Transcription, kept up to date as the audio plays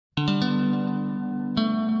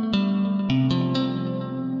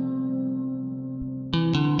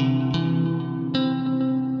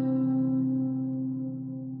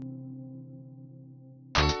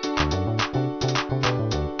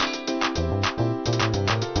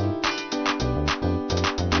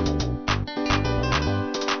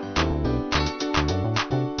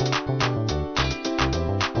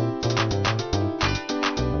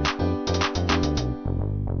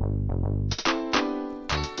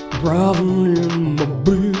Driving in my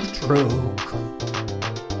big truck.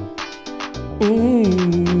 Ooh,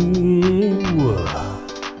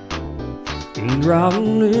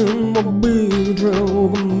 driving in my big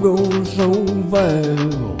truck, I'm going so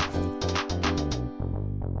fast.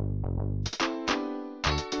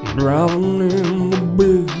 Driving in my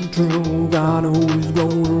big truck, I know it's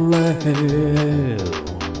gonna last.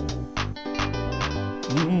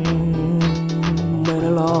 Many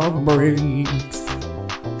log brakes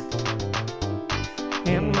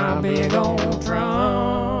in my big old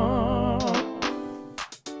truck.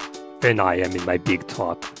 When I am in my big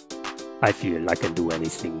truck, I feel I can do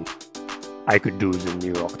anything. I could do the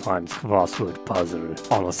New York Times crossword puzzle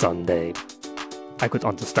on a Sunday. I could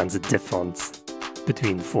understand the difference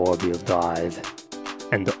between four-wheel drive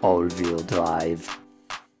and the all-wheel drive.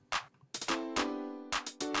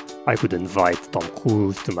 I could invite Tom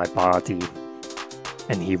Cruise to my party,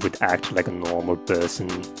 and he would act like a normal person.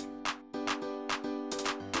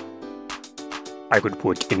 I could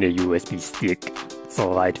put in a USB stick the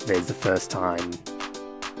right way the first time.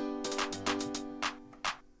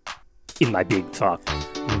 In my big truck.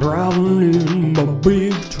 Driving in my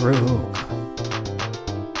big truck.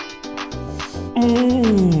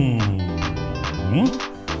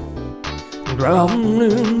 Driving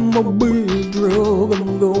in my big truck,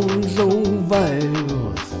 I'm going so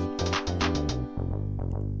fast.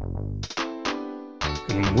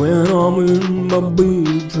 And when I'm in my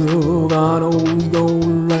big truck, I know it's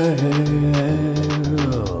gonna last.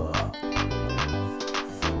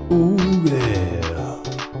 Ooh yeah.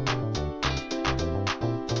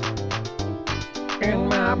 In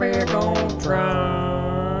my big old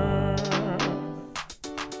truck.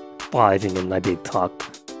 Driving in my big truck,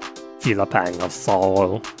 feel a pang of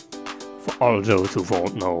sorrow. For all those who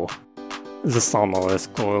won't know, the sonorous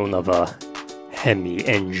groan of a hemi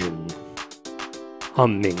engine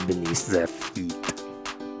humming beneath their feet.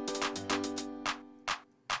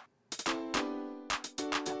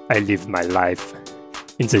 I live my life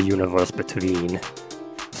in the universe between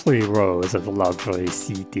 3 rows of luxury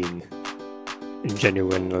seating. In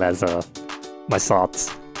genuine leather, my thoughts,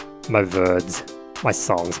 my words, my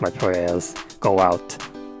songs, my prayers go out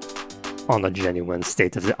on a genuine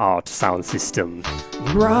state-of-the-art sound system.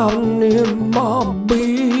 Driving in my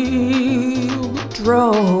big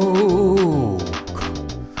truck.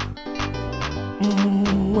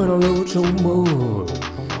 When I love it so much.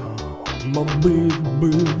 My big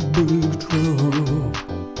truck.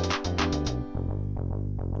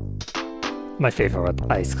 My favorite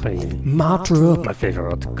ice cream. My truck. My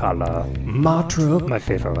favorite color. My truck. My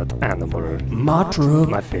favorite animal. My truck.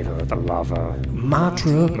 My favorite lover. My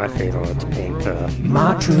truck. My favorite painter.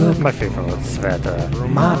 My truck. My favorite sweater.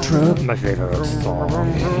 My truck. My favorite song.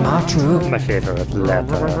 My truck. My favorite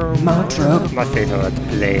letter. My truck. My favorite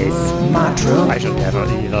place. My truck. I shall never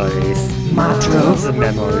erase My truck. the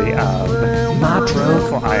memory of. My truck.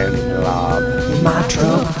 For I am in love. My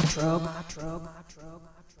truck. My truck. My truck.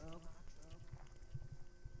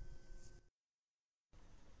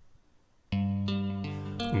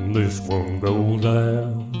 This one goes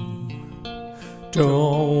out to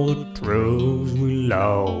all the truths we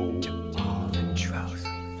lost.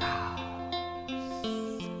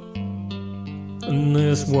 And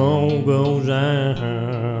this one goes out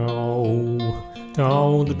to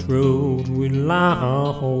all the truths we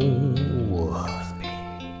lost.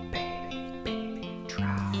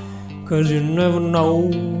 'Cause you never know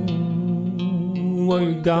where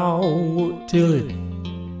you go till it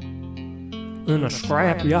in a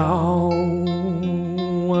scrap yard,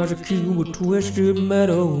 where's a cube of twisted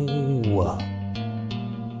metal.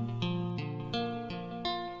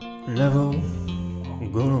 Never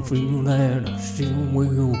gonna feel that I still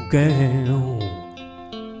will count.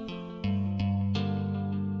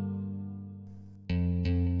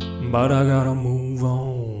 But I gotta move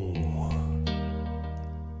on,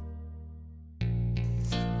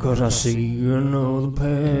 'cause I see another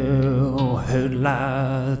pair of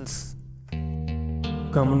headlights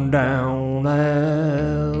coming down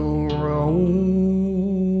that road.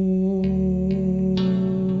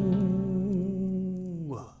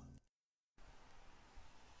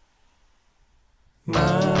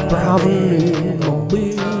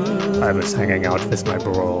 I was hanging out with my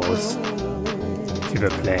bros. We were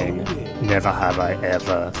playing Never Have I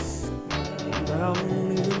Ever.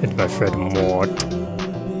 And my friend Mort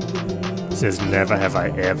says never have I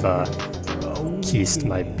ever kissed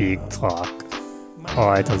my big truck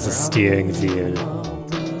right on the steering wheel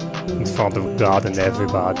in front of God and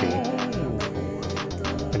everybody.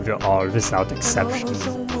 And we all, without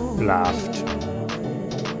exception, laughed.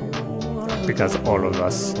 Because all of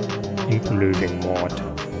us, including Mort,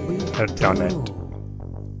 had done it.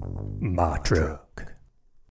 Matra.